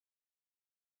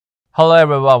Hello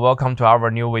everyone, welcome to our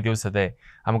new video today.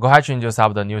 I'm going to introduce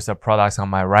the newest products on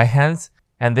my right hand,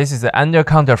 and this is the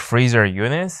undercounter freezer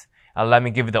unit. Let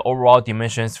me give you the overall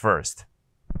dimensions first.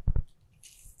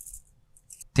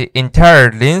 The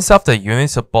entire length of the unit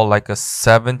is about like a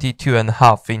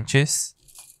 72.5 inches.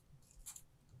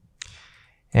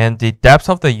 And the depth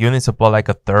of the unit is about like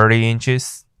a 30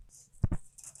 inches.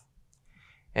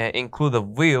 And include the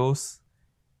wheels.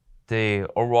 The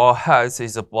overall height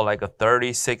is about like a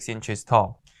 36 inches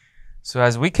tall. So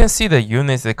as we can see, the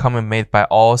units are coming made by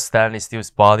all stainless steel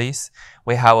bodies.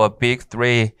 We have a big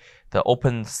the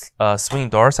open swing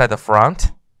doors at the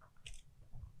front.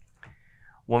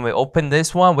 When we open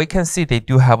this one, we can see they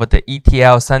do have the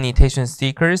ETL sanitation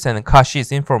stickers and cut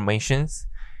sheets informations.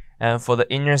 And for the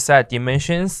inner side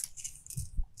dimensions,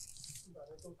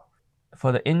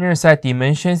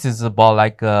 is about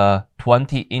like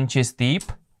 20 inches deep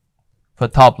for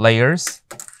top layers,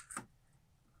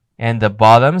 and the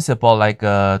bottom is about like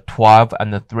 12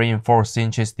 and 3/4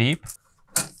 inches deep,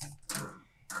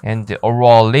 and the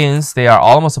overall lengths, they are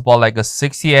almost about like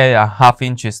 68.5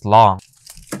 inches long.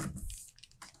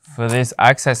 For this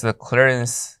access, the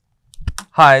clearance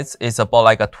height is about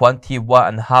like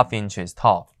 21.5 inches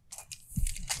tall.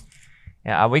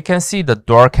 And we can see the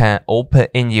door can open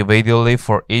individually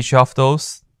for each of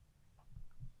those.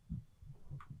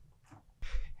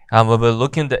 And when we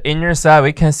look in the inner side,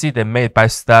 we can see they're made by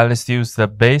stainless steel, the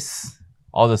base,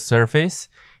 all the surface,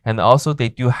 and also they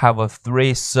do have a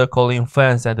 3 circling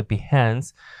fans at the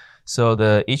behinds.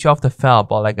 So each of the fan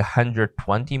about like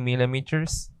 120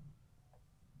 millimeters.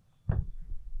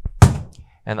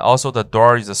 And also the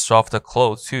door is a soft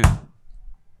close too.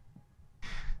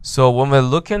 So when we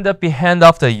look in the behind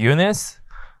of the units,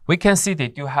 we can see they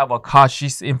do have a cut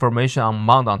sheet information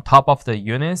mount on top of the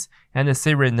units and the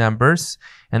serial numbers.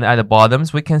 And at the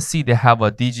bottoms, we can see they have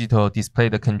a digital display,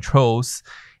 the controls,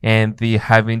 and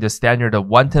having the standard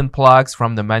 110 plugs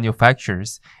from the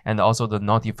manufacturers, and also the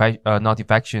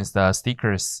notifications, the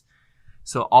stickers.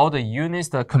 So all the units,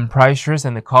 the compressors,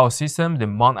 and the coil system, they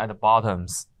mount at the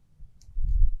bottoms.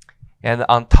 And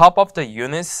on top of the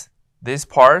units, these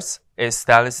parts is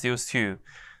stainless steel too.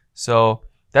 So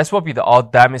that will be the all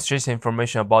demonstration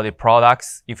information about the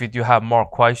products. If you do have more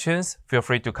questions, feel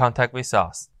free to contact with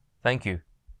us. Thank you.